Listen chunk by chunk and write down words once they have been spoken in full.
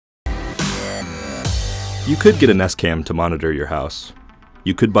You could get a Nest Cam to monitor your house.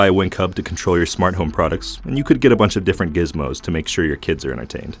 You could buy a Wink Hub to control your smart home products, and you could get a bunch of different gizmos to make sure your kids are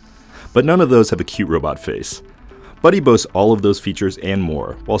entertained. But none of those have a cute robot face. Buddy boasts all of those features and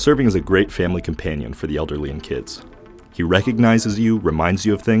more, while serving as a great family companion for the elderly and kids. He recognizes you, reminds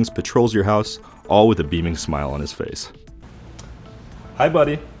you of things, patrols your house, all with a beaming smile on his face. Hi,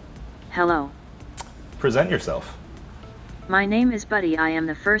 Buddy. Hello. Present yourself. My name is Buddy. I am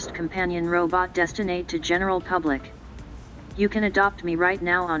the first companion robot destined to general public. You can adopt me right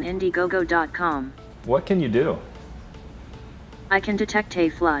now on Indiegogo.com. What can you do? I can detect a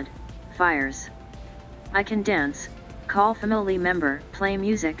flood, fires. I can dance, call family member, play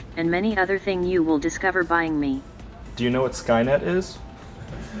music, and many other things you will discover buying me. Do you know what Skynet is?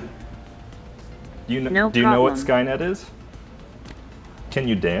 Do you No do you know what problem. Skynet is? Can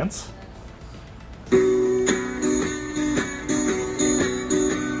you dance?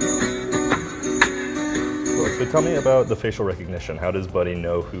 So tell me about the facial recognition. How does Buddy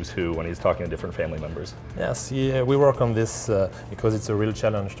know who's who when he's talking to different family members? Yes, we work on this because it's a real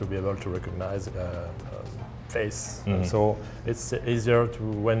challenge to be able to recognize face. Mm-hmm. So it's easier to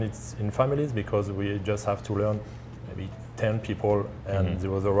when it's in families because we just have to learn maybe 10 people and Mm-hmm.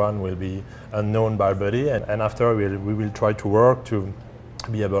 the other one will be unknown by Buddy, and after we will try to work to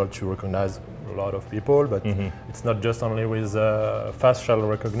be able to recognize a lot of people, but it's not just only with facial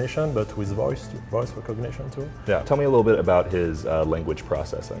recognition, but with voice recognition too. Yeah. Tell me a little bit about his language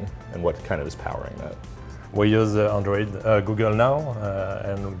processing and what kind of is powering that. We use Android, Google Now,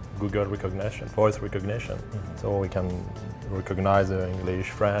 and Google recognition, voice recognition. So we can recognize English,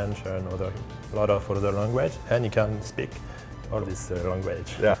 French, and a lot of other language, and he can speak all this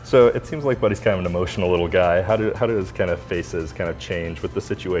language. Yeah. So it seems like Buddy's kind of an emotional little guy. How do his kind of faces kind of change with the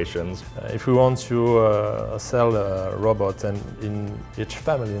situations? If we want to sell a robot and in each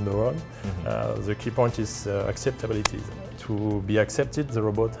family in the world, the key point is acceptability. To be accepted, the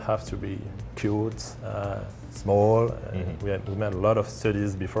robot has to be cute, small. We made a lot of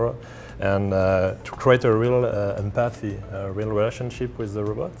studies before, and to create a real empathy, a real relationship with the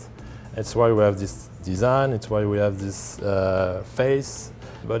robot. It's why we have this design, it's why we have this face,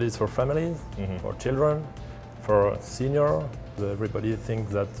 but it's for families, for children, for seniors. Everybody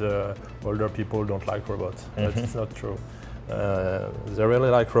thinks that older people don't like robots, but it's not true. They really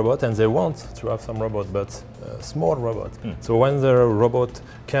like robots and they want to have some robot, but small robot. So when the robot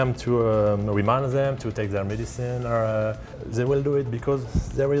come to remind them to take their medicine, or, they will do it because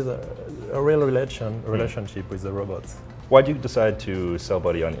there is a real relationship with the robot. Why did you decide to sell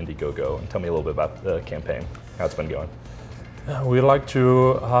Buddy on Indiegogo? And tell me a little bit about the campaign, how it's been going. We like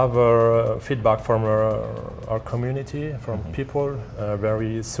to have feedback from our community, from people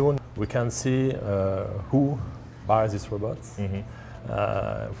very soon. We can see who buys these robots,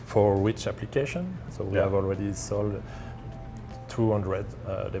 for which application. So we have already sold 200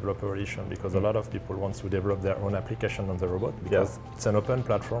 developer edition because a lot of people want to develop their own application on the robot because it's an open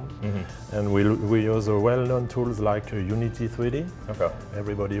platform, and we use well-known tools like Unity 3D. Okay.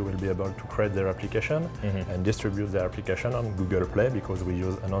 Everybody will be able to create their application and distribute their application on Google Play because we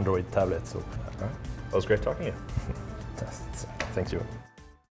use an Android tablet. So, Well, it was great talking to you. Thank you.